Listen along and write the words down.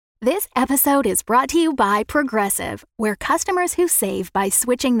This episode is brought to you by Progressive, where customers who save by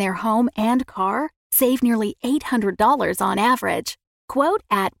switching their home and car save nearly $800 on average. Quote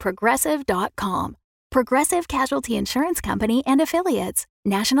at Progressive.com. Progressive Casualty Insurance Company and Affiliates.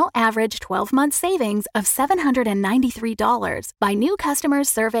 National average 12-month savings of $793 by new customers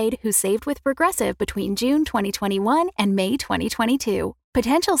surveyed who saved with Progressive between June 2021 and May 2022.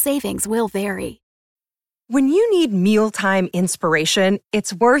 Potential savings will vary. When you need mealtime inspiration,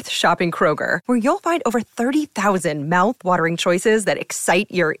 it's worth shopping Kroger, where you'll find over 30,000 mouth-watering choices that excite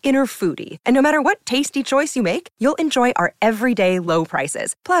your inner foodie. And no matter what tasty choice you make, you'll enjoy our everyday low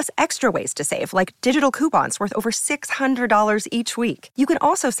prices, plus extra ways to save, like digital coupons worth over $600 each week. You can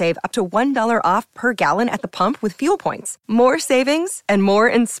also save up to $1 off per gallon at the pump with fuel points. More savings and more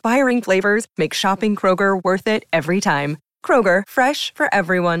inspiring flavors make shopping Kroger worth it every time. Kroger, fresh for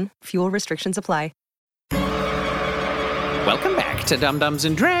everyone. Fuel restrictions apply. Welcome back to Dum-Dums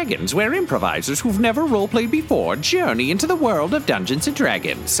and Dragons, where improvisers who've never roleplayed before journey into the world of Dungeons and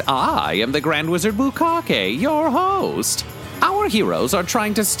Dragons. I am the Grand Wizard Bukake, your host. Our heroes are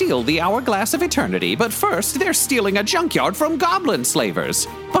trying to steal the Hourglass of Eternity, but first they're stealing a junkyard from goblin slavers.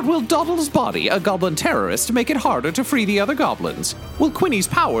 But will Doddle's body, a goblin terrorist, make it harder to free the other goblins? Will Quinny's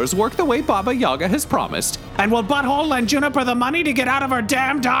powers work the way Baba Yaga has promised? And will Butthole lend Juniper the money to get out of her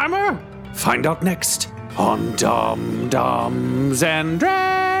damned armor? Find out next on Dum-Dums and Dragons.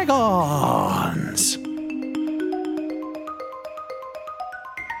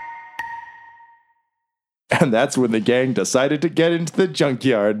 And that's when the gang decided to get into the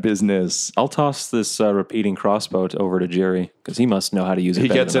junkyard business. I'll toss this repeating crossbow over to Jerry, because he must know how to use it. He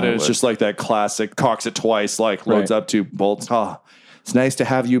better gets than it, I and it's would. just like that classic cocks it twice, like loads Right. up two bolts. Ah, it's nice to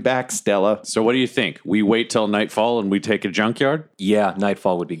have you back, Stella. So what do you think? We wait till nightfall and we take a junkyard? Yeah,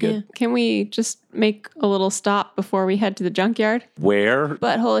 nightfall would be good. Yeah. Can we just make a little stop before we head to the junkyard? Where?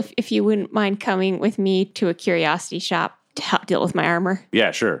 Butthole, if you wouldn't mind coming with me to a curiosity shop to help deal with my armor.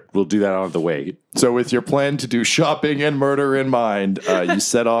 Yeah, sure. We'll do that on the way. So with your plan to do shopping and murder in mind, you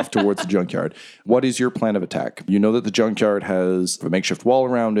set off towards the junkyard. What is your plan of attack? You know that the junkyard has a makeshift wall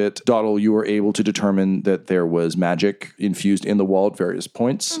around it. Doddle, you were able to determine that there was magic infused in the wall at various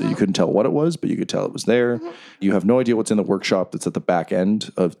points. You couldn't tell what it was, but you could tell it was there. You have no idea what's in the workshop that's at the back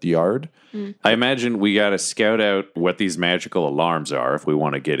end of the yard. I imagine we got to scout out what these magical alarms are if we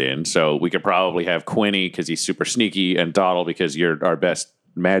want to get in. So we could probably have Quinny because he's super sneaky, and Doddle because you're our best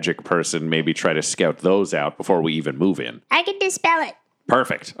magic person. Maybe try to scout those out before we even move in. I can dispel it.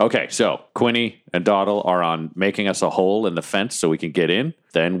 Perfect. Okay, so Quinny and Doddle are on making us a hole in the fence so we can get in.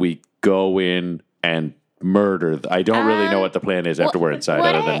 Then we go in and murder. I don't really know what the plan is after we're inside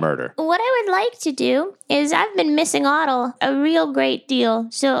other than murder. What I would like to do is I've been missing Otto a real great deal.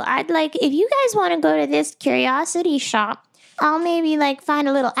 So I'd like, if you guys want to go to this curiosity shop, I'll maybe like find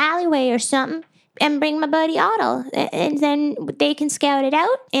a little alleyway or something and bring my buddy Otto. And then they can scout it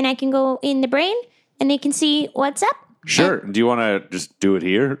out and I can go in the brain and they can see what's up. Sure. Do you want to just do it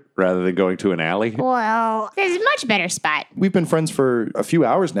here rather than going to an alley? Well, there's a much better spot. We've been friends for a few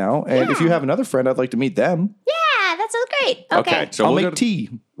hours now, and if you have another friend, I'd like to meet them. Yeah, that sounds great. Okay. So I'll we'll make tea.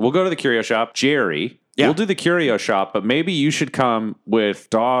 We'll go to the curio shop. Jerry, we'll do the curio shop, but maybe you should come with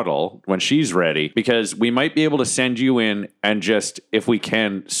Doddle when she's ready, because we might be able to send you in and just, if we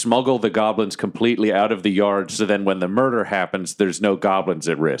can, smuggle the goblins completely out of the yard, so then when the murder happens, there's no goblins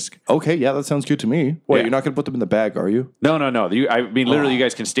at risk. Okay, yeah, that sounds good to me. Wait, Yeah. you're not going to put them in the bag, are you? No. I mean, literally, you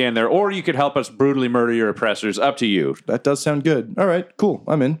guys can stand there, or you could help us brutally murder your oppressors. Up to you. That does sound good. All right, cool.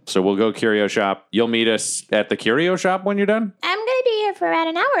 I'm in. So we'll go curio shop. You'll meet us at the curio shop when you're done? I'm going to be here for about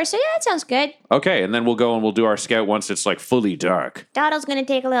an hour, so yeah, that sounds good. Okay, and then we'll go and we'll do our scout once it's like fully dark. Doddle's gonna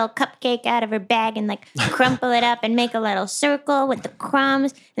take a little cupcake out of her bag and like crumple it up and make a little circle with the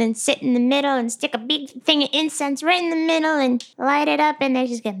crumbs, and then sit in the middle and stick a big thing of incense right in the middle and light it up, and they're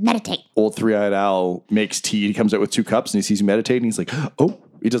just gonna meditate. Old three-eyed owl makes tea. He comes out with 2 cups and he sees you meditating. He's like, oh.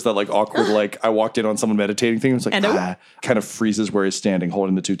 He does that like awkward, like I walked in on someone meditating thing. It's like, kind of freezes where he's standing,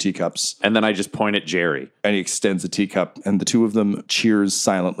 holding the 2 teacups. And then I just point at Jerry. And he extends the teacup, and the 2 of them cheers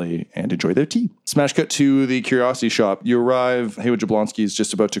silently and enjoy their tea. Smash cut to the curiosity shop. You arrive. Haywood Jablonski is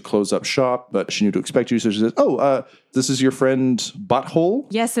just about to close up shop, but she knew to expect you, so she says, this is your friend Butthole?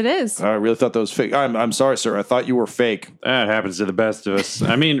 Yes, it is. I really thought that was fake. I'm sorry, sir. I thought you were fake. That happens to the best of us.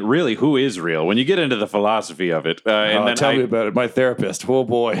 I mean, really, who is real? When you get into the philosophy of it. And then tell me about it. My therapist. Oh,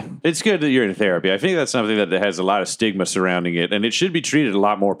 boy. It's good that you're in therapy. I think that's something that has a lot of stigma surrounding it, and it should be treated a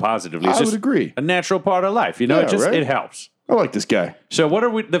lot more positively. It's I just would agree. a natural part of life. You know, Yeah, right? it helps. I like this guy. So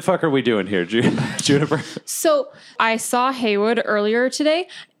what the fuck are we doing here, Juniper? So I saw Haywood earlier today,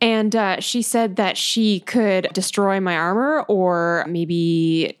 and she said that she could destroy my armor or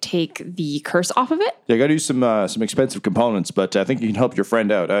maybe take the curse off of it. Yeah, I got to use some expensive components, but I think you can help your friend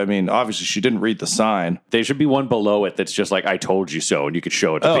out. I mean, obviously she didn't read the sign. There should be one below it that's just like, I told you so, and you could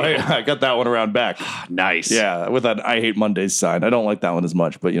show it to people. Hey, I got that one around back. Nice. Yeah, with that I Hate Mondays sign. I don't like that one as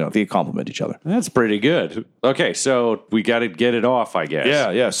much, but they complement each other. That's pretty good. Okay, so we got to get it off, I guess.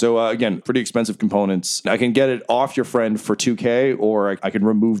 Yeah. So again, pretty expensive components. I can get it off your friend for $2,000, or I can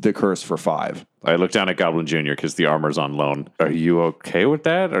remove the curse for $5,000. I look down at Goblin Jr. because the armor's on loan. Are you okay with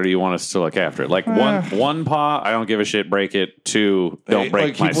that, or do you want us to look after it? Like one paw, I don't give a shit. Break it. 2, don't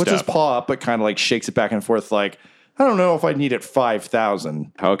break my stuff. He puts his paw up, but kind of like shakes it back and forth, like, I don't know if I need it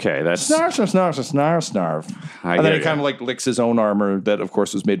 5,000. Okay, that's snarf. And then he kind of like licks his own armor that, of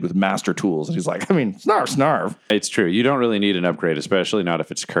course, was made with master tools. And he's like, snarf. It's true. You don't really need an upgrade, especially not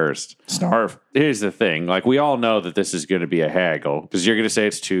if it's cursed. Snarf. Here's the thing. Like, we all know that this is going to be a haggle because you're going to say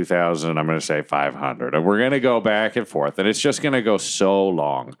it's 2,000. I'm going to say 500. And we're going to go back and forth. And it's just going to go so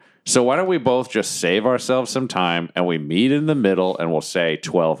long. So why don't we both just save ourselves some time and we meet in the middle and we'll say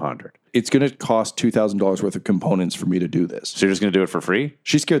 1,200. It's going to cost $2,000 worth of components for me to do this. So you're just going to do it for free?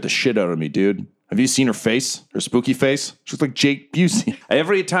 She scared the shit out of me, dude. Have you seen her face? Her spooky face? She's like Jake Busey.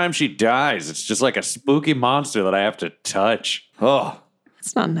 Every time she dies, it's just like a spooky monster that I have to touch. Oh.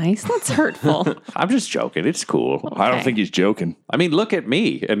 That's not nice. That's hurtful. I'm just joking. It's cool. Okay. I don't think he's joking. I mean, look at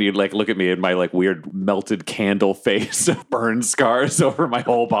me. And you look at me in my weird melted candle face of burn scars over my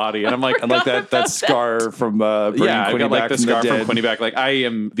whole body. And I'm like, that scar from bringing Quinny back the from scar the dead. from Quinny back. Like, I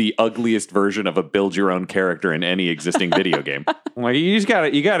am the ugliest version of a build your own character in any existing video game. Like, you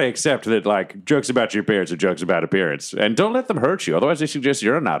gotta accept that jokes about your appearance are jokes about appearance. And don't let them hurt you. Otherwise they suggest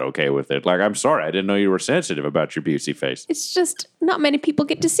you're not okay with it. Like, I'm sorry, I didn't know you were sensitive about your Busey face. It's just not many people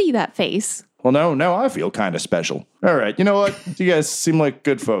get to see that face. Well, now I feel kind of special. All right, you know what? You guys seem like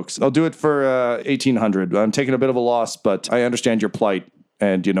good folks. I'll do it for $1,800. I'm taking a bit of a loss, but I understand your plight.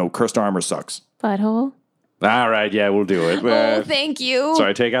 And, cursed armor sucks. Butthole. All right, yeah, we'll do it. Oh, thank you. So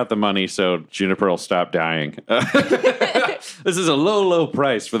I take out the money so Juniper will stop dying. This is a low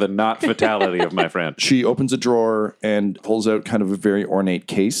price for the not fatality of my friend. She opens a drawer and pulls out kind of a very ornate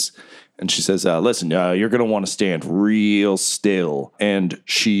case. And she says, listen, you're going to want to stand real still. And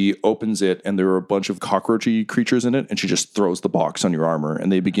she opens it, and there are a bunch of cockroachy creatures in it. And she just throws the box on your armor,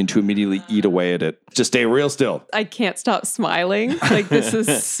 and they begin to immediately eat away at it. Just stay real still. I can't stop smiling. This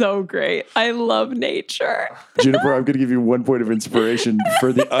is so great. I love nature. Juniper, I'm going to give you 1 point of inspiration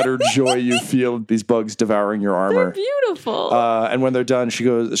for the utter joy you feel these bugs devouring your armor. They're beautiful. And when they're done,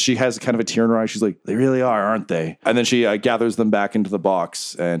 she has kind of a tear in her eye. She's like, they really are, aren't they? And then she gathers them back into the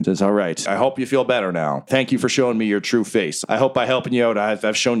box and says, all right, I hope you feel better now. Thank you for showing me your true face. I hope by helping you out,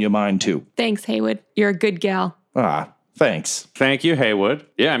 I've shown you mine too. Thanks, Haywood. You're a good gal. Thanks. Thank you, Haywood.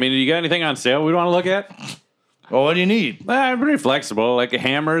 Yeah, I mean, you got anything on sale we want to look at? Well, what do you need? I'm pretty flexible. Like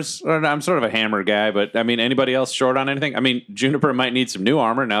hammers. I'm sort of a hammer guy, but I mean, anybody else short on anything? I mean, Juniper might need some new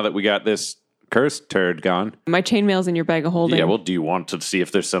armor now that we got this cursed turd gone. My chainmail's in your bag of holding. Yeah, well, do you want to see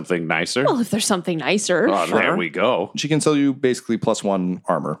if there's something nicer? Well, if there's something nicer. Oh, sure. There we go. She can sell you basically +1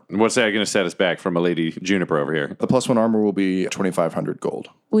 armor. What's that going to set us back from a lady Juniper over here? The +1 armor will be 2,500 gold.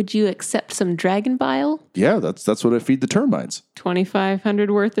 Would you accept some dragon bile? Yeah, that's what I feed the termites. 2,500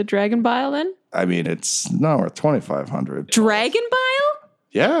 worth of dragon bile then? I mean, it's not worth 2,500. Dragon bile?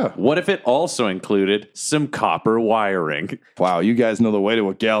 Yeah. What if it also included some copper wiring? Wow, you guys know the way to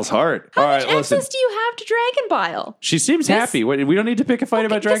a gal's heart. How much access do you have to dragon bile? She seems happy. We don't need to pick a fight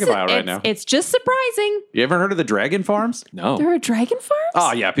about dragon bile right now. It's just surprising. You ever heard of the dragon farms? No. There are dragon farms?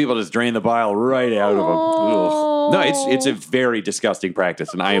 Oh, yeah. People just drain the bile right out of them. Ugh. No, it's a very disgusting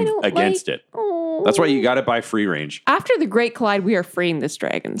practice, and I am against it. That's why you got to buy free range. After the Great Collide, we are freeing these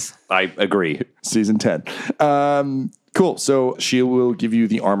dragons. I agree. Season 10. Cool. So she will give you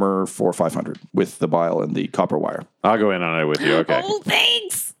the armor for 500 with the bile and the copper wire. I'll go in on it with you. Okay. Oh,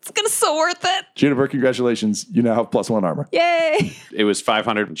 thanks. It's going to so worth it. Juniper, congratulations. You now have +1 armor. Yay. It was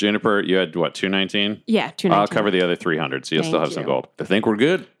 500. Juniper, you had what, 219? Yeah, 219. I'll cover the other 300, so you'll still have some gold. I think we're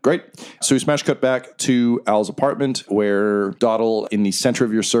good. Great. So we smash cut back to Al's apartment where Dottle, in the center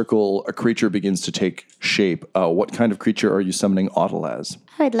of your circle, a creature begins to take shape. What kind of creature are you summoning Ottle as?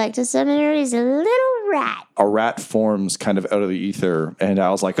 I would like to summon her as a little rat. A rat forms kind of out of the ether, and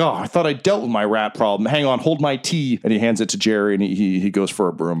Al's like, oh, I thought I dealt with my rat problem. Hang on, hold my tea. And he hands it to Jerry, and he goes for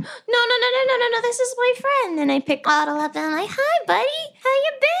a broom. No, this is my friend. And I pick Ottle up, and I'm like, hi, buddy. How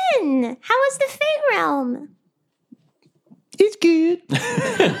you been? How was the Fey Realm? It's good. Well,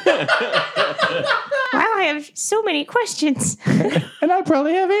 I have so many questions. And I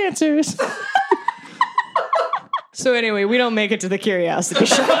probably have answers. So anyway, we don't make it to the curiosity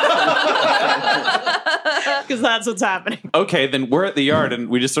shop. Because that's what's happening. Okay, then we're at the yard and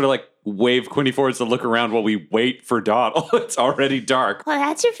we just sort of like wave Quinny forwards to look around while we wait for Dot. Oh, it's already dark. Well,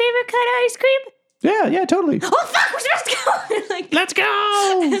 that's your favorite kind of ice cream? Yeah, totally. Oh, fuck, we're supposed to go. Like, Let's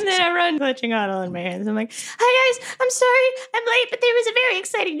go! and then I run, clutching Otto in my hands. I'm like, hi, guys. I'm sorry. I'm late, but there was a very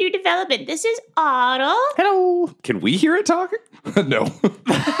exciting new development. This is Otto. Hello. Can we hear it talking? No.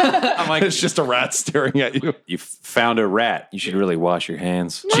 I'm like, It's just a rat staring at you. you found a rat. You should really wash your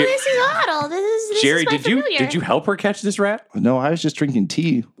hands. No, this is Otto. This Jerry, is my familiar. did you help her catch this rat? No, I was just drinking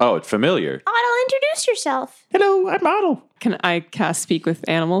tea. Oh, it's familiar. Otto, introduce yourself. Hello, I'm Otto. Can I cast speak with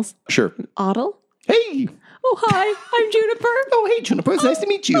animals? Sure. Otto? Hey. Oh, hi. I'm Juniper. Oh, hey, Juniper. It's nice to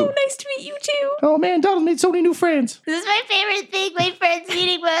meet you. Oh, nice to meet you too. Oh, man, Donald made so many new friends. This is my favorite thing. My friends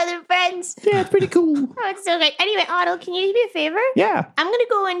meeting my other friends. Yeah, it's pretty cool. Oh, it's so great. Anyway, Otto, can you do me a favor? Yeah. I'm going to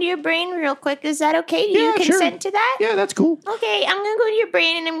go into your brain real quick. Is that okay? Do you Yeah, sure. consent to that? Yeah, that's cool. Okay, I'm going to go into your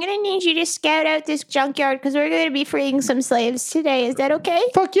brain and I'm going to need you to scout out this junkyard because we're going to be freeing some slaves today. Is that okay?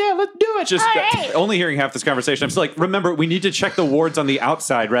 Fuck yeah, let's do it. Just All right. only hearing half this conversation. I'm still like, remember, we need to check the wards on the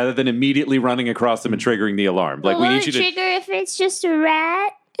outside rather than immediately running across them and triggering the alarm. Like, we Will need it you to. trigger if it's just a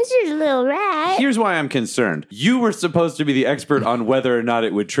rat? It's just a little rat. Here's why I'm concerned. You were supposed to be the expert on whether or not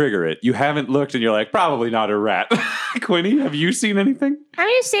it would trigger it. You haven't looked and you're like, probably not a rat. Quinny, have you seen anything? I'm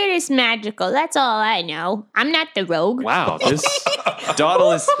just saying it's magical. That's all I know. I'm not the rogue. Wow, this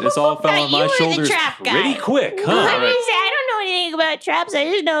Dawdle is this all fell Thought on you my were the shoulders trap guy. pretty quick, huh? I don't know anything about traps. I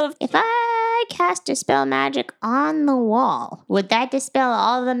just know if I cast Dispel Magic on the wall, would that dispel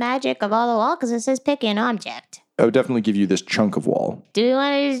all the magic of all the wall? Because it says pick an object. I would definitely give you this chunk of wall. Do you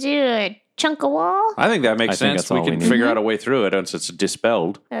want to just do a chunk of wall? I think that makes I think sense. that's all We can we need. figure out a way through it once it's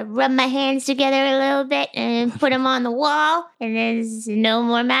dispelled. Rub my hands together a little bit and put them on the wall, and there's no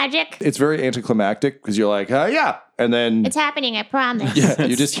more magic. It's very anticlimactic because you're like, yeah. And then It's happening, I promise.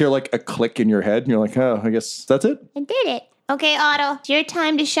 you just hear like a click in your head and you're like, oh, I guess that's it. I did it. Okay, Otto, it's your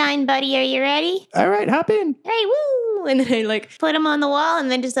time to shine, buddy. Are you ready? All right, hop in. Hey, woo! And then I like put him on the wall and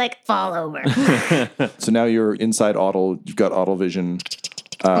then just like fall over. So now you're inside Otto. You've got Otto vision.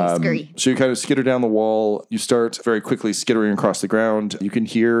 Scurry. So you kind of skitter down the wall. You start very quickly skittering across the ground. You can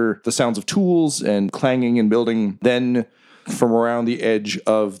hear the sounds of tools and clanging and building. Then from around the edge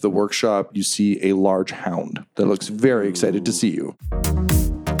of the workshop, you see a large hound that looks very excited to see you.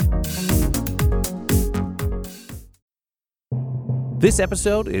 This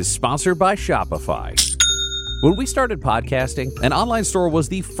episode is sponsored by Shopify. When we started podcasting, an online store was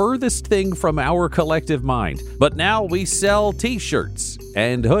the furthest thing from our collective mind. But now we sell t-shirts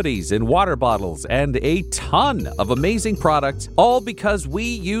and hoodies and water bottles and a ton of amazing products, all because we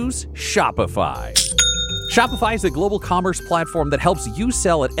use Shopify. Shopify is a global commerce platform that helps you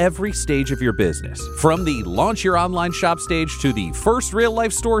sell at every stage of your business. From the launch your online shop stage to the first real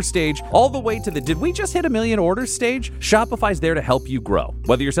life store stage, all the way to the did we just hit 1 million orders stage? Shopify's there to help you grow.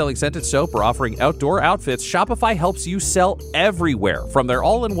 Whether you're selling scented soap or offering outdoor outfits, Shopify helps you sell everywhere. From their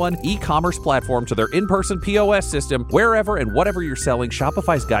all-in-one e-commerce platform to their in-person POS system, wherever and whatever you're selling,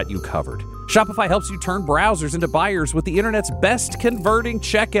 Shopify's got you covered. Shopify helps you turn browsers into buyers with the internet's best converting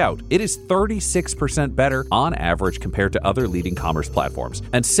checkout. It is 36% better on average compared to other leading commerce platforms.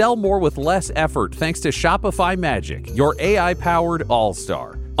 And sell more with less effort thanks to Shopify Magic, your AI-powered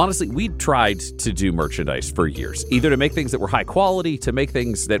all-star. Honestly, we tried to do merchandise for years, either to make things that were high quality, to make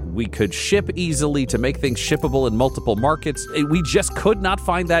things that we could ship easily, to make things shippable in multiple markets. We just could not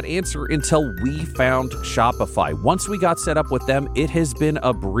find that answer until we found Shopify. Once we got set up with them, it has been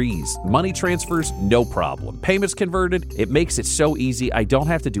a breeze. Money transfers, no problem. Payments converted, it makes it so easy. I don't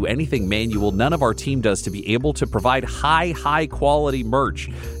have to do anything manual. None of our team does to be able to provide high quality merch.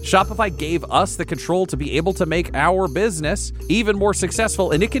 Shopify gave us the control to be able to make our business even more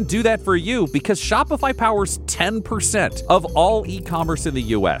successful, and it can do that for you because Shopify powers 10% of all e-commerce in the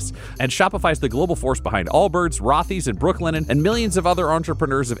US. And Shopify is the global force behind Allbirds, Rothy's, and Brooklinen, and millions of other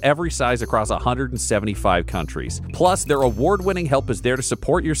entrepreneurs of every size across 175 countries. Plus, their award-winning help is there to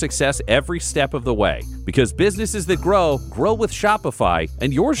support your success every step of the way. Because businesses that grow with Shopify,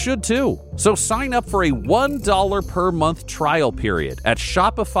 and yours should too. So sign up for a $1 per month trial period at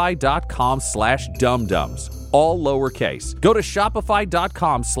shopify.com/dumdums. All lowercase. Go to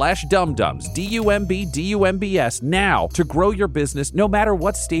shopify.com/dumdums, DUMBDUMBS now to grow your business no matter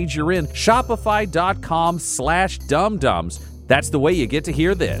what stage you're in. Shopify.com/dumdums. That's the way you get to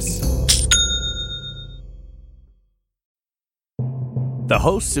hear this. The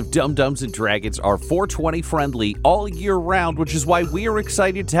hosts of Dum Dums and Dragons are 420 friendly all year round, which is why we are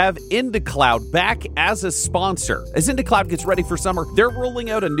excited to have IndaCloud back as a sponsor. As IndaCloud gets ready for summer, they're rolling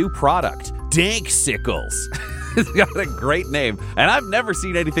out a new product, Danksicles. It's got a great name, and I've never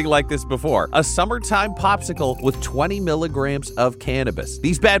seen anything like this before. A summertime popsicle with 20 milligrams of cannabis.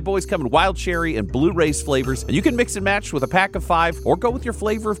 These bad boys come in wild cherry and blue race flavors, and you can mix and match with a pack of 5 or go with your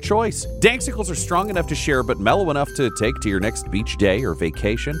flavor of choice. Danksicles are strong enough to share, but mellow enough to take to your next beach day or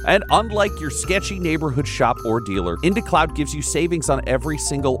vacation. And unlike your sketchy neighborhood shop or dealer, IndaCloud gives you savings on every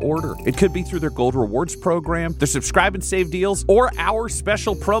single order. It could be through their Gold Rewards program, their subscribe and save deals, or our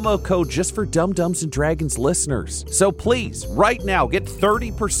special promo code just for Dum Dums and Dragons listeners. So please, right now, get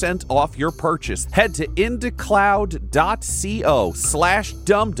 30% off your purchase. Head to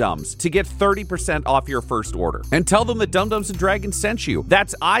indacloud.co/dumdums to get 30% off your first order. And tell them that Dum Dums and Dragons sent you.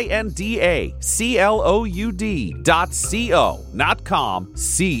 That's INDACLOUD.co, not com,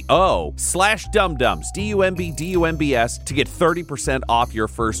 co/dumdums, DUMBS, to get 30% off your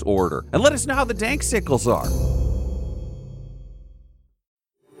first order. And let us know how the Danksicles are.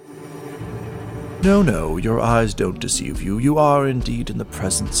 No, your eyes don't deceive you. You are indeed in the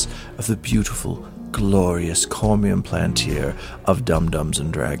presence of the beautiful, glorious Cormier Plantier of Dum Dums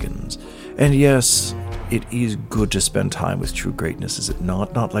and Dragons. And yes, it is good to spend time with true greatness, is it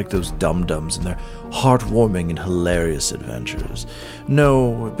not? Not like those dum-dums and their heartwarming and hilarious adventures.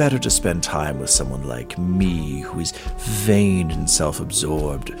 No, better to spend time with someone like me, who is vain and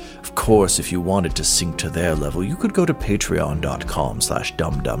self-absorbed. Of course, if you wanted to sink to their level, you could go to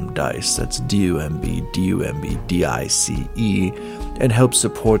patreon.com/dumdumdice, that's DUMBDICE, and help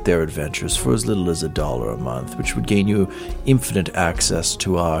support their adventures for as little as $1 a month, which would gain you infinite access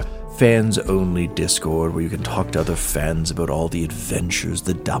to our fans-only Discord, where you can talk to other fans about all the adventures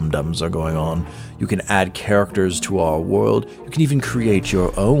the Dum-Dums are going on. You can add characters to our world. You can even create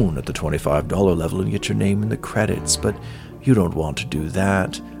your own at the $25 level and get your name in the credits. But you don't want to do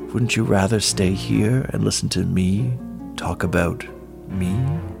that. Wouldn't you rather stay here and listen to me talk about me?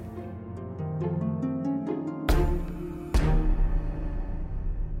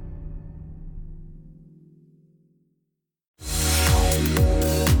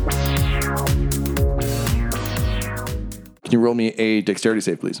 Can you roll me a dexterity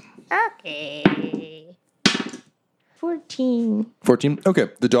save, please? Okay. 14. 14? Okay.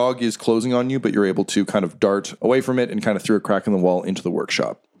 The dog is closing on you, but you're able to kind of dart away from it and kind of through a crack in the wall into the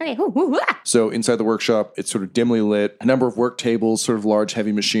workshop. Okay. So inside the workshop, it's sort of dimly lit, a number of work tables, sort of large,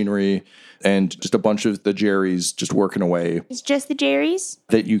 heavy machinery, and just a bunch of the Jerrys just working away. It's just the Jerrys?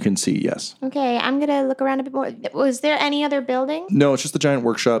 That you can see, yes. Okay, I'm going to look around a bit more. Was there any other building? No, it's just the giant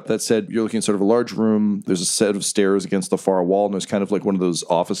workshop. That said, you're looking at sort of a large room. There's a set of stairs against the far wall, and there's kind of like one of those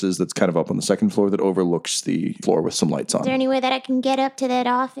offices that's kind of up on the second floor that overlooks the floor with some lights on. Is there any way that I can get up to that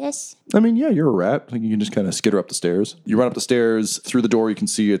office? I mean, yeah, you're a rat. I think you can just kind of skitter up the stairs. You run up the stairs. Through the door, you can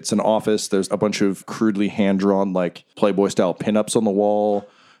see it's an office. There's a bunch of crudely hand-drawn, like, Playboy-style pinups on the wall.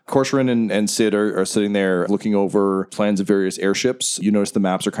 Corcoran and Sid are sitting there looking over plans of various airships. You notice the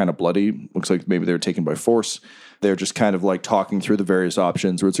maps are kind of bloody. Looks like maybe they were taken by force. They're just kind of like talking through the various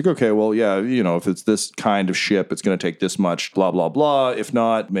options where it's like, okay, well, yeah, you know, if it's this kind of ship, it's going to take this much, blah, blah, blah. If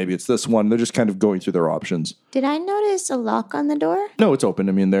not, maybe it's this one. They're just kind of going through their options. Did I notice a lock on the door? No, it's open.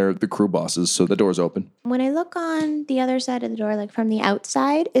 I mean, they're the crew bosses, so the door's open. When I look on the other side of the door, like from the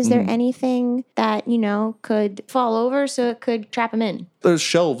outside, is there anything that, you know, could fall over so it could trap them in? There's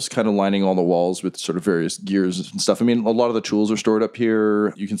shelves kind of lining all the walls with sort of various gears and stuff. I mean, a lot of the tools are stored up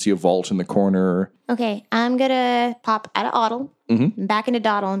here. You can see a vault in the corner. Okay, I'm going to pop out of Oddle, back into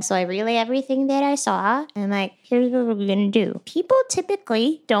Doddle, and so I relay everything that I saw. And like, here's what we're going to do. People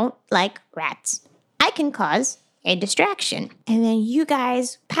typically don't like rats. I can cause a distraction. And then you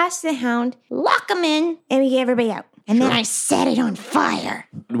guys pass the hound, lock them in, and we get everybody out. And then I set it on fire.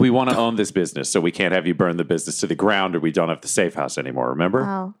 We want to own this business, so we can't have you burn the business to the ground, or we don't have the safe house anymore, remember?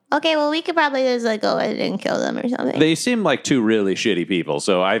 Oh. Okay, well, we could probably just like go ahead and kill them or something. They seem like two really shitty people,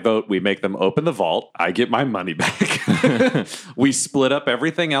 so I vote we make them open the vault. I get my money back. We split up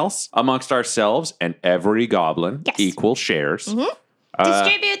everything else amongst ourselves, and every goblin equal shares.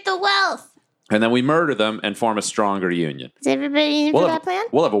 Distribute the wealth. And then we murder them and form a stronger union. Is everybody in for that plan?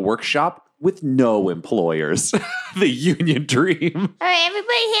 We'll have a workshop with no employers. The union dream. All right,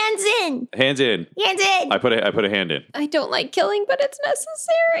 everybody hands in. Hands in. Hands in. I put a hand in. I don't like killing, but it's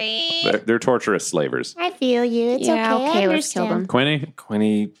necessary. They're torturous slavers. I feel you. It's okay. I let's kill them.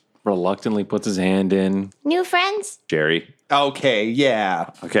 Quinny reluctantly puts his hand in. New friends? Jerry. Okay, yeah.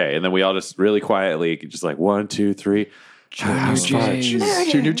 Okay, and then we all just really quietly, just like 1, 2, 3.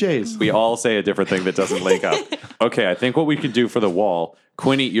 Junior J's. We all say a different thing that doesn't link up. Okay, I think what we could do for the wall,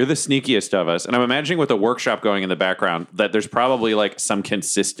 Quinny, you're the sneakiest of us. And I'm imagining with the workshop going in the background that there's probably like some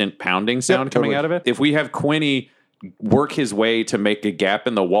consistent pounding sound coming out of it. If we have Quinny work his way to make a gap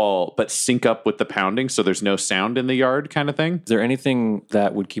in the wall, but sync up with the pounding so there's no sound in the yard kind of thing. Is there anything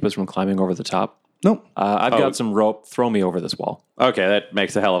that would keep us from climbing over the top? No. I've got some rope. Throw me over this wall. Okay, that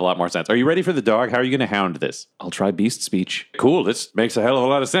makes a hell of a lot more sense. Are you ready for the dog? How are you going to hound this? I'll try beast speech. Cool, this makes a hell of a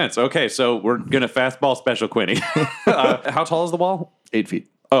lot of sense. Okay, so we're going to fastball special Quinny. How tall is the wall? 8 feet.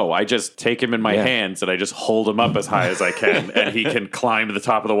 Oh, I just take him in my hands and I just hold him up as high as I can, and he can climb to the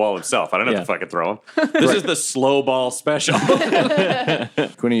top of the wall himself. I don't have to fucking throw him. This is the slow ball special.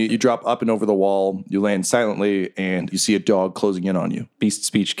 Quinny, you drop up and over the wall, you land silently, and you see a dog closing in on you. Beast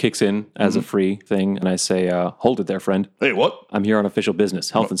speech kicks in as a free thing, and I say, hold it there, friend. Hey, what? I'm here on official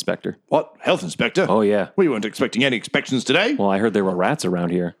business. Health inspector. What? Health inspector? Oh, yeah. We weren't expecting any inspections today. Well, I heard there were rats around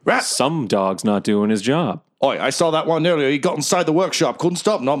here. Rats? Some dog's not doing his job. Oi, I saw that one earlier. He got inside the workshop. Couldn't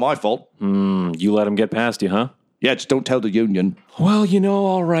stop. Not my fault. You let him get past you, huh? Yeah, just don't tell the union. Well,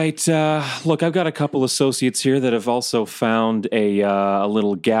 all right. Look, I've got a couple associates here that have also found a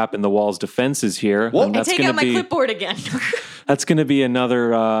little gap in the wall's defenses here. What? And I take out my clipboard again. That's going to be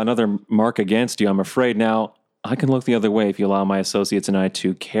another mark against you, I'm afraid. Now, I can look the other way if you allow my associates and I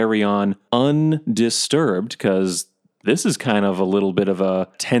to carry on undisturbed, because this is kind of a little bit of a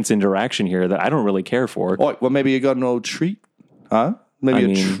tense interaction here that I don't really care for. Oi, well, maybe you got an old treat? Huh?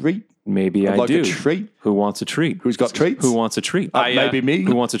 Maybe a treat? Maybe I like do. A treat? Who wants a treat? Who's got treats? Who wants a treat? Maybe me.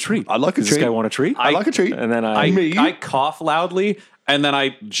 Who wants a treat? I like a Does treat. This guy want a treat? I like a treat. And then I cough loudly, and then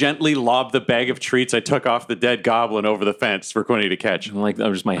I gently lob the bag of treats I took off the dead goblin over the fence for Quinny to catch.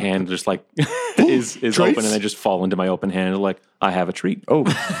 And my hand just like is open, and I just fall into my open hand like I have a treat. Oh,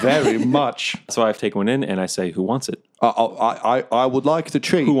 very much. So I've taken one in, and I say, "Who wants it?" I would like the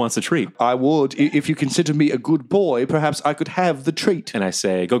treat. Who wants the treat? I would. If you consider me a good boy, perhaps I could have the treat. And I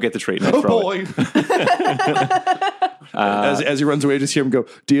say, "Go get the treat." And I oh throw boy! It. As he runs away, just hear him go,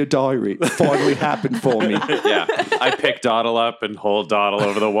 "Dear diary, it finally happened for me." Yeah, I pick Dawdle up and hold Dawdle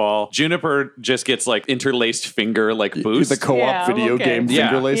over the wall. Juniper just gets like interlaced finger boost. The co-op video game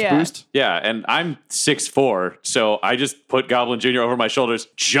finger lace boost. Yeah, and I'm 6'4", so I just put Goblin Jr. over my shoulders,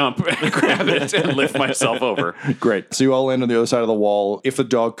 jump and grab it, and lift myself over. Great. So you all land on the other side of the wall. If the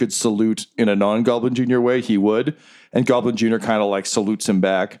dog could salute in a non-Goblin Jr. way, he would. And Goblin Jr. kind of salutes him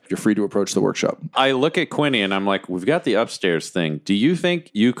back. You're free to approach the workshop. I look at Quinny and I'm like, we've got the upstairs thing. Do you think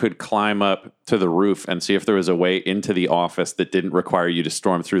you could climb up to the roof and see if there was a way into the office that didn't require you to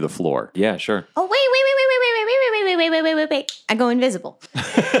storm through the floor? Yeah, sure. Oh, wait. I go invisible.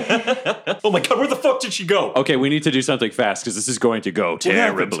 Oh my God, where the fuck did she go? Okay, we need to do something fast because this is going to go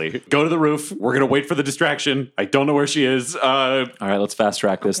terribly. Go to the roof. We're going to wait for the distraction. I don't know where she is. All right, let's fast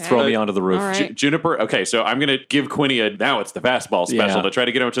track this. Okay. Throw me onto the roof. Right. Juniper, okay, so I'm going to give Quinny now it's the fastball special to try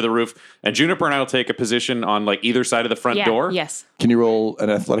to get him to the roof. And Juniper and I will take a position on either side of the front door. Yes. Can you roll an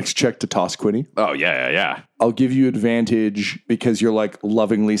athletics check to toss Quinny? Oh, yeah. I'll give you advantage because you're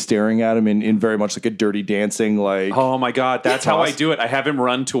lovingly staring at him in very much like a Dirty Dancing Oh my God, that's how I do it. I have him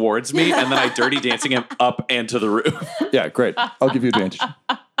run towards me and then I Dirty Dancing him up and to the roof. Yeah, great. I'll give you advantage.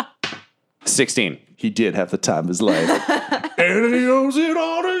 16. He did have the time of his life. And he owes it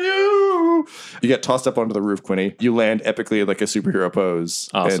all to you. You get tossed up onto the roof, Quinny. You land epically like a superhero pose.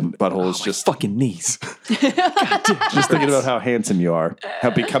 Awesome. And Butthole is just fucking knees. just thinking about how handsome you are.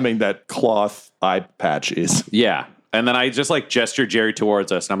 How becoming that cloth eye patch is. Yeah. And then I just gesture Jerry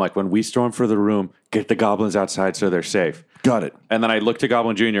towards us. And I'm like, when we storm for the room, get the goblins outside so they're safe. Got it. And then I look to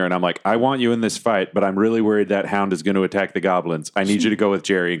Goblin Jr. and I'm like, I want you in this fight, but I'm really worried that hound is going to attack the goblins. I need you to go with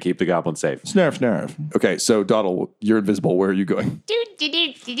Jerry and keep the goblins safe. Snarf. Okay, so Dawdle, you're invisible. Where are you going?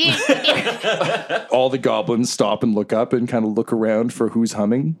 All the goblins stop and look up and kind of look around for who's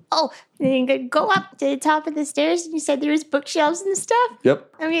humming. Oh, then you go up to the top of the stairs and you said there was bookshelves and stuff?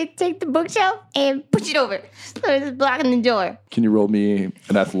 Yep. I'm going to take the bookshelf and push it over. So it's blocking the door. Can you roll me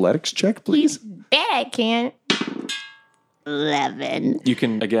an athletics check, please? Bet I can. 11. You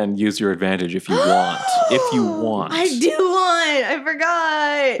can, again, use your advantage if you want. I do want. I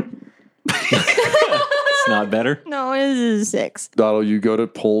forgot. It's not better? No, this is 6. Dawdle, you go to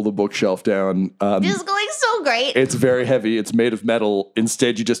pull the bookshelf down. This is going so great. It's very heavy. It's made of metal.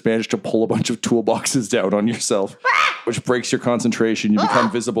 Instead, you just manage to pull a bunch of toolboxes down on yourself, which breaks your concentration. You become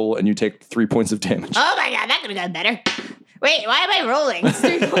visible, and you take 3 points of damage. Oh my God, that could have gone better. Wait, why am I rolling? It's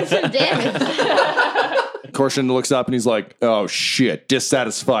 3 points of damage. Korshin looks up and he's like, oh shit,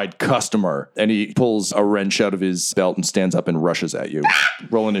 dissatisfied customer. And he pulls a wrench out of his belt and stands up and rushes at you.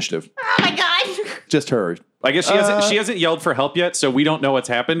 Roll initiative. Oh my God. just her. I guess she hasn't yelled for help yet, so we don't know what's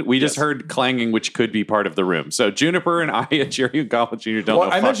happened. We just heard clanging, which could be part of the room. So Juniper and I at Jerry and Goblin Jr. don't know.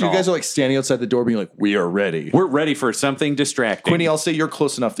 I imagine you guys are like standing outside the door being like, we are ready. We're ready for something distracting. Quinny, I'll say you're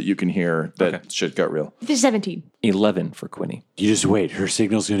close enough that you can hear that shit got real. 17. 11 for Quinny. You just wait. Her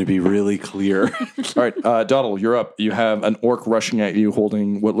signal's going to be really clear. All right, Dottle, you're up. You have an orc rushing at you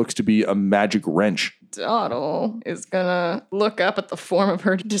holding what looks to be a magic wrench. Dottle is gonna look up at the form of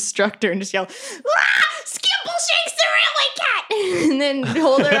her destructor and just yell, Skimble shakes the railway cat! And then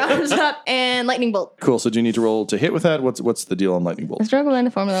hold her arms up and lightning bolt. Cool. So do you need to roll to hit with that? What's the deal on lightning bolt? A struggle line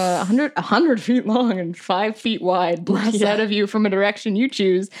to form 100 feet long and 5 feet wide blasts out of you from a direction you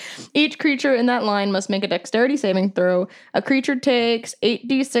choose. Each creature in that line must make a dexterity saving throw. A creature takes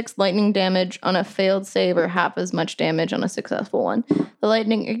 8d6 lightning damage on a failed save or half as much damage on a successful one. The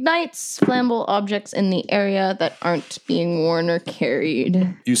lightning ignites flammable objects in the area that aren't being worn or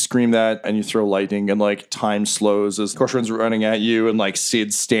carried. You scream that and you throw lightning and like time slows as Korshrun's running at you and like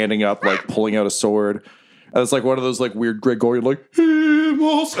Sid's standing up like pulling out a sword. And it's like one of those like weird Gregorian like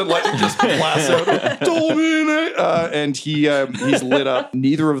Hemos, and lightning just blasts out. Domine! And he's lit up.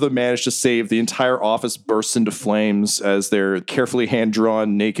 Neither of them managed to save. The entire office bursts into flames as their carefully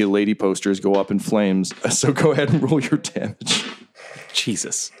hand-drawn naked lady posters go up in flames. So go ahead and roll your damage.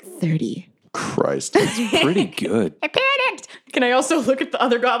 Jesus. 30. Christ. That's pretty good. I panicked! Can I also look at the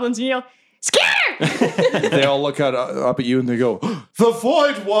other goblins and yell, Scatter! They all look up at you and they go, the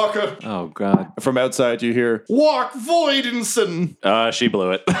Void Walker! Oh, God. From outside you hear, Walk Voidinson! She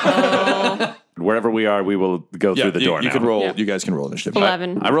blew it. Wherever we are, we will go through the door now. You can roll. You guys can roll initiative.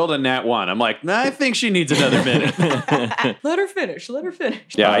 11. I rolled a nat 1. I'm like, I think she needs another minute. Let her finish.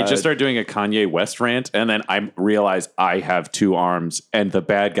 Yeah, I just started doing a Kanye West rant, and then I realized I have 2 arms, and the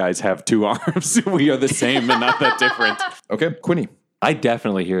bad guys have 2 arms. We are the same and not that different. Okay, Quinny. I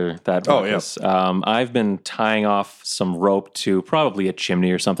definitely hear that. Marcus. I've been tying off some rope to probably a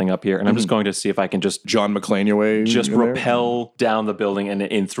chimney or something up here, and I'm just going to see if I can just John McClane your way. just in there? rappel down the building and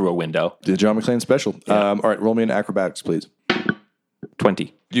in through a window. The John McClane special. All right, roll me an acrobatics, please.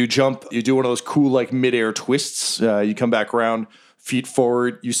 20. You jump, you do one of those cool like midair twists. You come back around, feet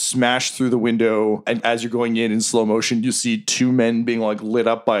forward, you smash through the window, and as you're going in slow motion, you see 2 men being like lit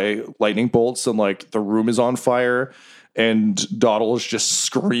up by lightning bolts, and like the room is on fire. And Dottle is just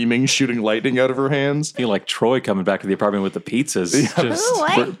screaming, shooting lightning out of her hands. I feel like Troy coming back to the apartment with the pizzas.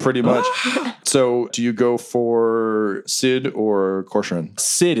 Just Pretty much. So, do you go for Sid or Korshrun?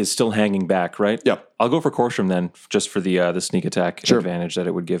 Sid is still hanging back, right? Yeah. I'll go for Korshrun then, just for the sneak attack advantage that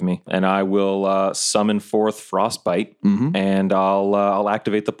it would give me. And I will summon forth Frostbite, and I'll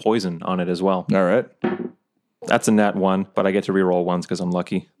activate the poison on it as well. All right. That's a nat 1, but I get to reroll ones because I'm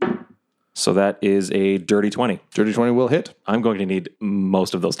lucky. So that is a dirty 20. Dirty 20 will hit. I'm going to need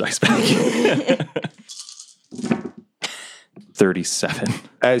most of those dice back. 37.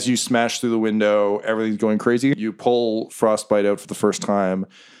 As you smash through the window, everything's going crazy. You pull Frostbite out for the first time,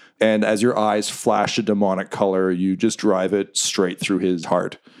 and as your eyes flash a demonic color, you just drive it straight through his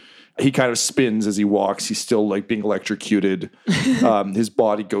heart. He kind of spins as he walks. He's still like being electrocuted. His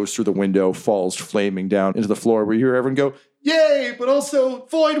body goes through the window, falls flaming down into the floor, where you hear everyone go, yay, but also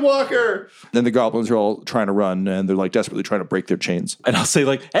Voidwalker. Then the goblins are all trying to run, and they're like desperately trying to break their chains. And I'll say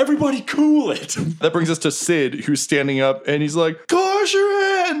like, everybody cool it. That brings us to Sid, who's standing up, and he's like,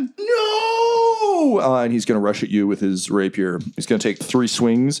 Korshrun, no! And he's going to rush at you with his rapier. He's going to take 3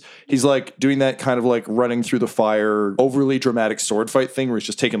 swings. He's like doing that kind of like running through the fire, overly dramatic sword fight thing where he's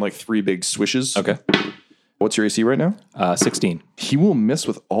just taking like 3 big swishes. Okay. What's your AC right now? 16. He will miss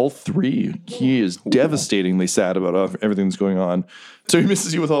with all 3. He is devastatingly sad about everything that's going on. So he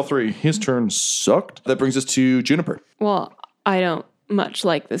misses you with all 3. His turn sucked. That brings us to Juniper. Well, I don't much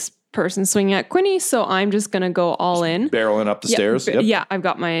like this person swinging at Quinny, so I'm just going to go all in. Barreling up the stairs. Yep. Yeah, I've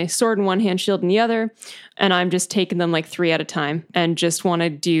got my sword in one hand, shield in the other, and I'm just taking them like 3 at a time and just want to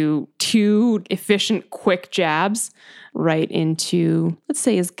do 2 efficient, quick jabs right into, let's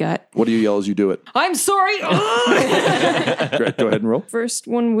say, his gut. What do you yell as you do it? I'm sorry. Great. Go ahead and roll. First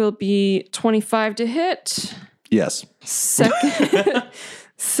one will be 25 to hit. Yes.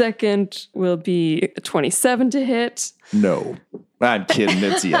 Second will be 27 to hit. No. I'm kidding.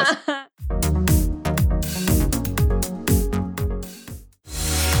 It's yes.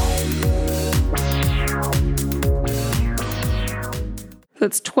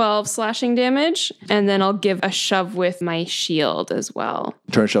 That's 12 slashing damage, and then I'll give a shove with my shield as well.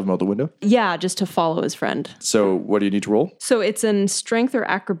 Trying to shove him out the window? Yeah, just to follow his friend. So what do you need to roll? So it's in strength or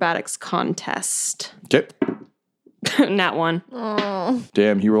acrobatics contest. Okay. Nat 1.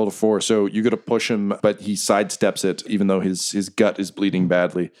 Damn, he rolled a 4. So you got to push him, but he sidesteps it, even though his gut is bleeding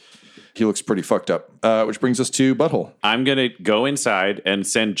badly. He looks pretty fucked up, which brings us to Butthole. I'm going to go inside and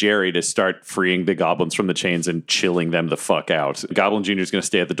send Jerry to start freeing the goblins from the chains and chilling them the fuck out. Goblin Jr. is going to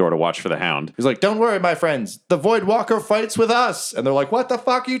stay at the door to watch for the hound. He's like, don't worry, my friends. The Void Walker fights with us. And they're like, what the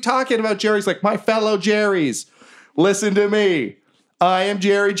fuck are you talking about, Jerry? He's like, my fellow Jerrys, listen to me. I am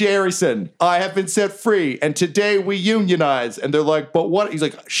Jerry Jerryson. I have been set free, and today we unionize. And they're like, but what? He's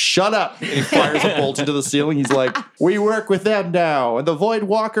like, shut up. And he fires a bolt into the ceiling. He's like, we work with them now, and the Void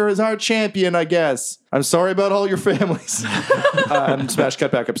Walker is our champion, I guess. I'm sorry about all your families. And Smash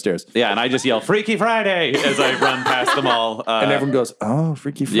cut back upstairs. Yeah, and I just yell, Freaky Friday, as I run past them all. And everyone goes, oh,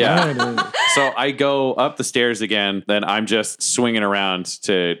 Freaky Friday. Yeah. So I go up the stairs again, then I'm just swinging around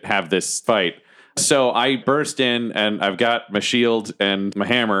to have this fight. So I burst in and I've got my shield and my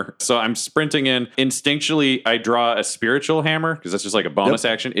hammer. So I'm sprinting in. Instinctually, I draw a spiritual hammer because that's just like a bonus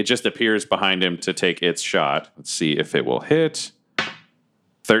action. It just appears behind him to take its shot. Let's see if it will hit.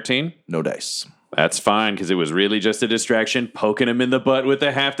 13? No dice. That's fine because it was really just a distraction, poking him in the butt with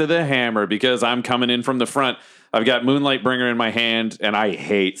the haft of the hammer because I'm coming in from the front. I've got Moonlight Bringer in my hand, and I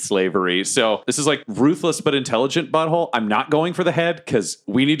hate slavery. So this is like ruthless but intelligent Butthole. I'm not going for the head because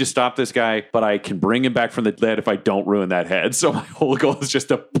we need to stop this guy, but I can bring him back from the dead if I don't ruin that head. So my whole goal is just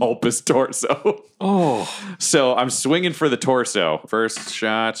to pulp his torso. So I'm swinging for the torso. First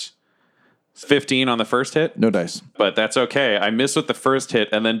shot. 15 on the first hit. No dice. But that's okay. I miss with the first hit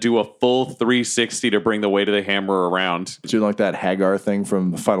and then do a full 360 to bring the weight of the hammer around. Doing like that Hagar thing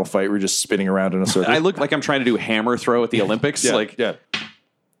from Final Fight where you're just spinning around in a circle. I look like I'm trying to do hammer throw at the Olympics.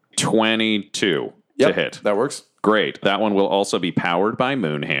 22 to hit. That works. Great. That one will also be powered by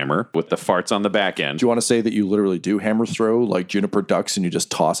Moonhammer with the farts on the back end. Do you want to say that you literally do hammer throw like Juniper ducks and you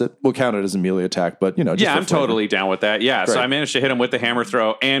just toss it? We'll count it as a melee attack, but just yeah, I'm totally down with that. Yeah, great. So I managed to hit him with the hammer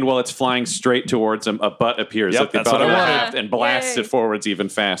throw, and while it's flying straight towards him, a butt appears at the bottom of the haft and blasts it forwards even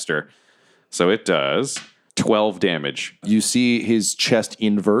faster. So it does 12 damage. You see his chest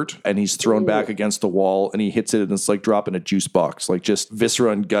invert, and he's thrown back against the wall, and he hits it, and it's like dropping a juice box. Like just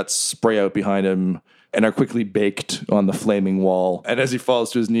viscera and guts spray out behind him and are quickly baked on the flaming wall. And as he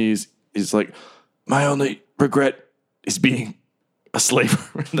falls to his knees, he's like, my only regret is being a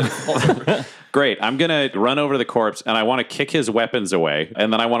slave. Great. I'm going to run over to the corpse, and I want to kick his weapons away,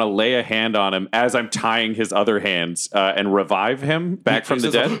 and then I want to lay a hand on him as I'm tying his other hands and revive him back from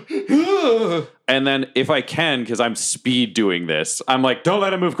the dead. And then if I can, because I'm speed doing this, I'm like, don't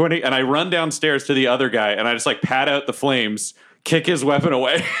let him move, Quinny. And I run downstairs to the other guy, and I just like pat out the flames, kick his weapon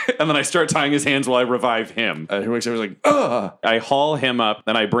away, and then I start tying his hands while I revive him. He wakes up and is like, ugh. I haul him up,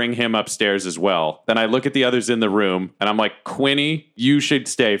 then I bring him upstairs as well. Then I look at the others in the room, and I'm like, Quinny, you should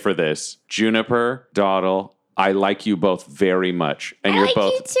stay for this. Juniper, Dawdle, I like you both very much. And you're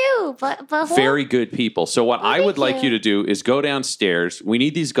both you too, but very good people. So what I would like you to do is go downstairs. We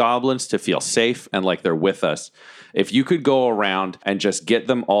need these goblins to feel safe and like they're with us. If you could go around and just get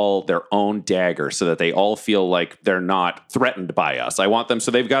them all their own dagger so that they all feel like they're not threatened by us. I want them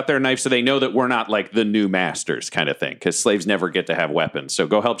so they've got their knife so they know that we're not like the new masters kind of thing, because slaves never get to have weapons. So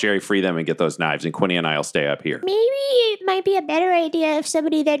go help Jerry free them and get those knives, and Quinny and I will stay up here. Maybe it might be a better idea if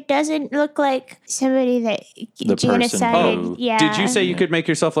somebody that doesn't look like somebody that genocided. Yeah. Did you say you could make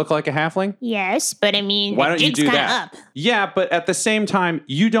yourself look like a halfling? Yes, but I mean, why don't you do that? Up. Yeah, but at the same time,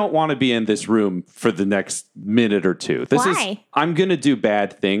 you don't want to be in this room for the next minute or two. Why? I'm going to do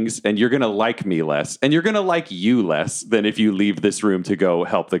bad things, and you're going to like me less, and you're going to like you less than if you leave this room to go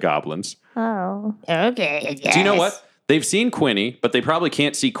help the goblins. Oh, okay. Do you know what? They've seen Quinny, but they probably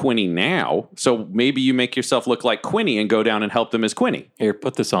can't see Quinny now. So maybe you make yourself look like Quinny and go down and help them as Quinny. Here,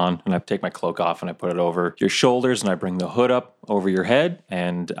 put this on. And I take my cloak off and I put it over your shoulders, and I bring the hood up over your head,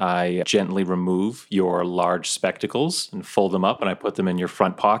 and I gently remove your large spectacles and fold them up, and I put them in your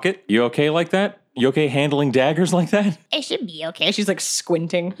front pocket. You okay like that? You okay handling daggers like that? It should be okay. She's like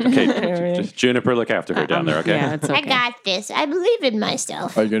squinting. Okay, Juniper, look after her down there, okay? Yeah, it's okay. I got this. I believe in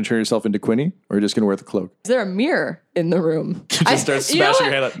myself. Are you going to turn yourself into Quinny, or are you just going to wear the cloak? Is there a mirror in the room? Just start smashing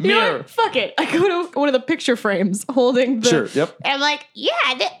your hand like, mirror. Fuck it. I go to one of the picture frames holding the... Sure, yep. I'm like, yeah,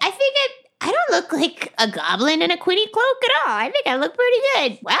 I think I don't look like a goblin in a Quinny cloak at all. I think I look pretty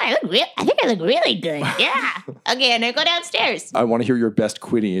good. Wow, I think I look really good. Yeah. Okay, and I go downstairs. I want to hear your best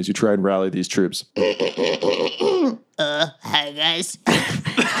Quinny as you try and rally these troops. Hi, guys.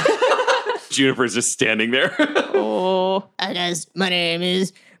 Juniper's just standing there. Hi, guys. My name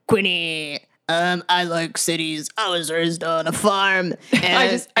is Quinny. I like cities. I was raised on a farm,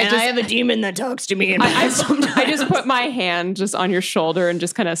 and I have a demon that talks to me. I just put my hand just on your shoulder and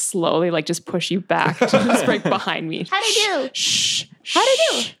just kind of slowly, like, just push you back, just right behind me. How'd I do? Shh. How'd I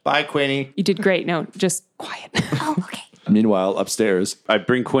do? Bye, Quinny. You did great. No, just quiet. Oh, okay. Meanwhile, upstairs, I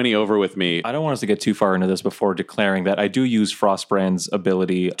bring Quinny over with me. I don't want us to get too far into this before declaring that I do use Frostbrand's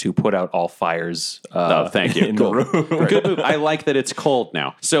ability to put out all fires. Thank you. In the room. Good move. I like that it's cold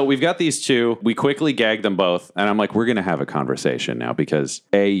now. So we've got these two. We quickly gag them both. And I'm like, we're going to have a conversation now because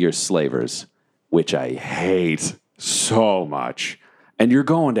A, you're slavers, which I hate so much. And you're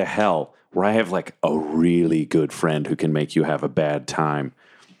going to hell where I have like a really good friend who can make you have a bad time.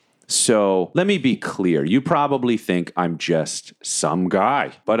 So let me be clear. You probably think I'm just some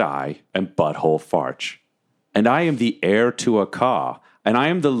guy, but I am Butthole Farch. And I am the heir to a Ka, and I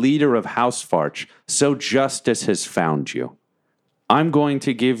am the leader of House Farch, so justice has found you. I'm going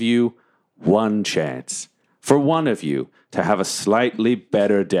to give you one chance for one of you to have a slightly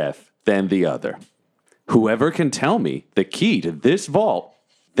better death than the other. Whoever can tell me the key to this vault,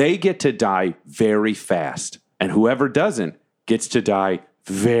 they get to die very fast. And whoever doesn't gets to die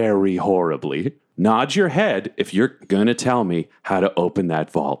very horribly. Nod your head if you're going to tell me how to open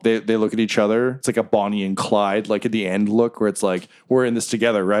that vault. they look at each other. It's like a Bonnie and Clyde, like at the end look, where it's like, we're in this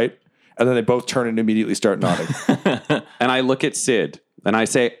together, right? And then they both turn and immediately start nodding. And I look at Sid and I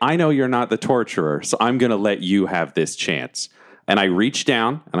say, I know you're not the torturer, so I'm going to let you have this chance. And I reach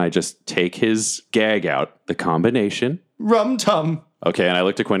down and I just take his gag out, the combination. Rum Tum. Okay, and I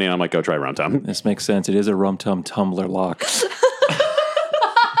looked at Quinny and I'm like, go try Rum Tum. This makes sense. It is a Rum Tum tumbler lock.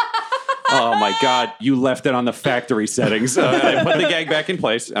 Oh my God, you left it on the factory settings. I put the gag back in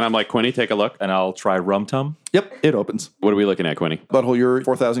place and I'm like, Quinny, take a look. And I'll try Rum Tum. Yep, it opens. What are we looking at, Quinny? Butthole, your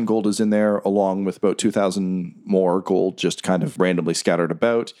 4,000 gold is in there, along with about 2,000 more gold just kind of randomly scattered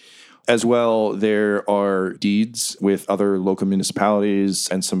about. As well, there are deeds with other local municipalities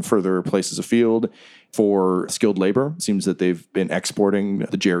and some further places afield for skilled labor. It seems that they've been exporting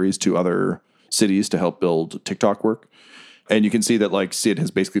the Jerrys to other cities to help build TikTok work. And you can see that like Sid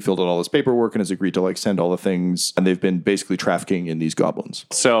has basically filled out all this paperwork and has agreed to like send all the things. And they've been basically trafficking in these goblins.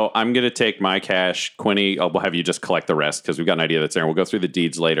 So I'm going to take my cash. Quinny, I'll have you just collect the rest because we've got an idea that's there. And we'll go through the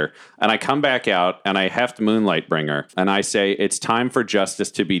deeds later. And I come back out and I heft Moonlight Bringer. And I say, it's time for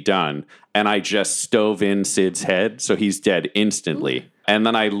justice to be done. And I just stove in Sid's head. So he's dead instantly. And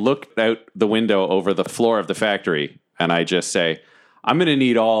then I look out the window over the floor of the factory. And I just say, I'm going to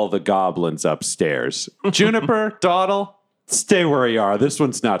need all the goblins upstairs. Juniper, Dawdle, stay where you are. This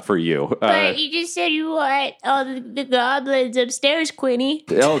one's not for you. But you just said you want all the goblins upstairs, Quinny.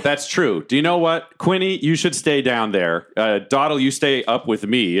 Oh, that's true. Do you know what? Quinny, you should stay down there. Dawdle, you stay up with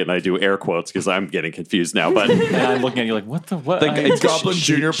me. And I do air quotes because I'm getting confused now. But And I'm looking at you like, what the what? Goblin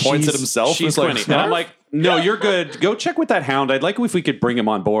Jr. points at himself. She's and Quinny. And I'm like, no, you're good. Go check with that hound. I'd like if we could bring him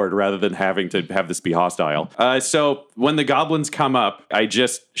on board rather than having to have this be hostile. So when the goblins come up, I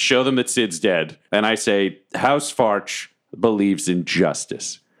just show them that Sid's dead. And I say, House Farch believes in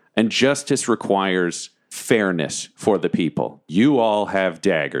justice. And justice requires fairness for the people. You all have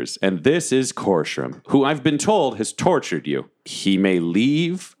daggers. And this is Korshram, who I've been told has tortured you. He may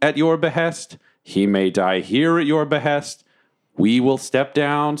leave at your behest. He may die here at your behest. We will step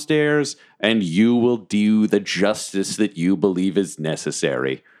downstairs and you will do the justice that you believe is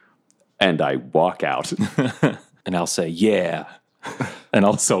necessary. And I walk out. And I'll say, yeah. And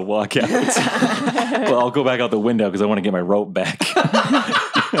also walk out. Well, I'll go back out the window because I want to get my rope back.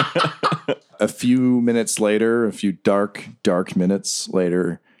 A few minutes later, a few dark minutes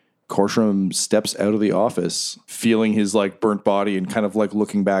later, Korshram steps out of the office, feeling his like burnt body and kind of like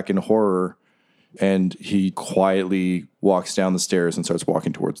looking back in horror. And he quietly walks down the stairs and starts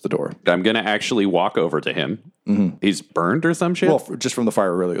walking towards the door. I'm going to actually walk over to him. Mm-hmm. He's burned or some shit? Well, just from the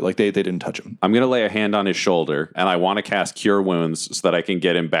fire earlier. Like, they didn't touch him. I'm going to lay a hand on his shoulder, and I want to cast Cure Wounds so that I can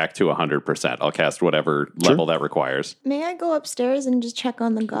get him back to 100%. I'll cast whatever level that requires. May I go upstairs and just check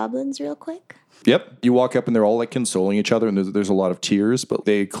on the goblins real quick? Yep. You walk up, and they're all, like, consoling each other, and there's a lot of tears, but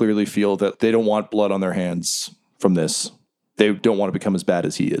they clearly feel that they don't want blood on their hands from this. They don't want to become as bad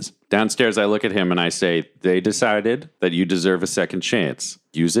as he is. Downstairs, I look at him and I say, they decided that you deserve a second chance.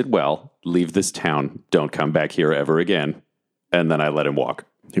 Use it well. Leave this town. Don't come back here ever again. And then I let him walk.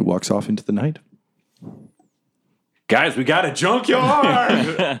 He walks off into the night. Guys, we got a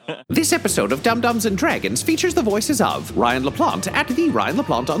junkyard! This episode of Dum-Dums and Dragons features the voices of Ryan LaPlante at the Ryan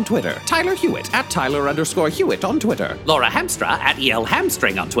LaPlante on Twitter, Tyler Hewitt at Tyler_Hewitt on Twitter, Laura Hamstra at EL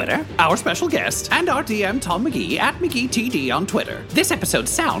Hamstring on Twitter, our special guest, and our DM Tom McGee at McGeeTD on Twitter. This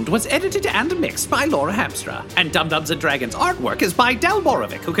episode's sound was edited and mixed by Laura Hamstra, and Dum-Dums and Dragons artwork is by Del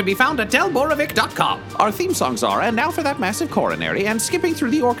Borovic, who can be found at delborovic.com. Our theme songs are And Now for That Massive Coronary and Skipping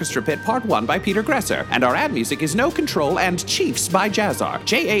Through the Orchestra Pit Part 1 by Peter Gresser, and our ad music is No Control, and Chiefs by Jazzar,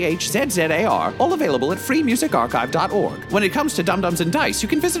 Jahzzar, all available at freemusicarchive.org. When it comes to Dum Dums and Dice, you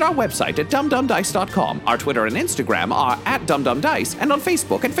can visit our website at dumdumdice.com. Our Twitter and Instagram are at dumdumdice, and on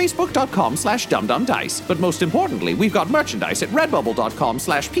Facebook at facebook.com/dumdumdice. But most importantly, we've got merchandise at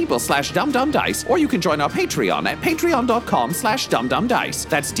redbubble.com/people/dumdumdice, or you can join our Patreon at patreon.com/dumdumdice.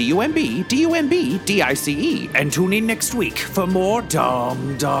 That's DUMBDICE. And tune in next week for more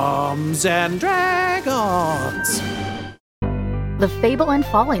Dum Dums and Dragons. The Fable and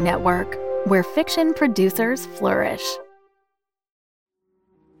Folly Network, where fiction producers flourish.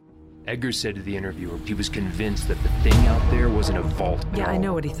 Edgar said to the interviewer he was convinced that the thing out there wasn't a vault. Yeah, I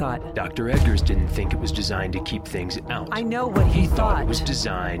know what he thought. Dr. Edgars didn't think it was designed to keep things out. I know what he thought. It was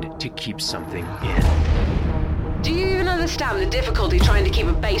designed to keep something in. Do you even understand the difficulty trying to keep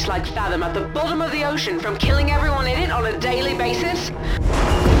a base like Fathom at the bottom of the ocean from killing everyone in it on a daily basis?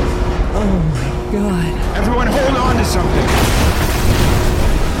 Oh my God. Everyone hold on to something.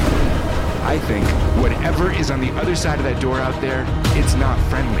 I think whatever is on the other side of that door out there, it's not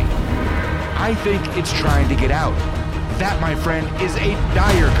friendly. I think it's trying to get out. That, my friend, is a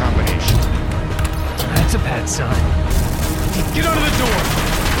dire combination. That's a bad sign. Get under the door!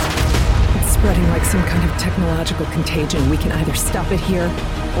 It's spreading like some kind of technological contagion. We can either stop it here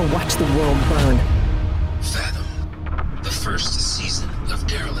or watch the world burn. Fathom, the first season of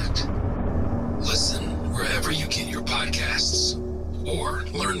Derelict. Listen wherever you get your podcasts, or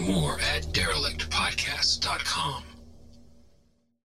learn more at derelictpodcast.com.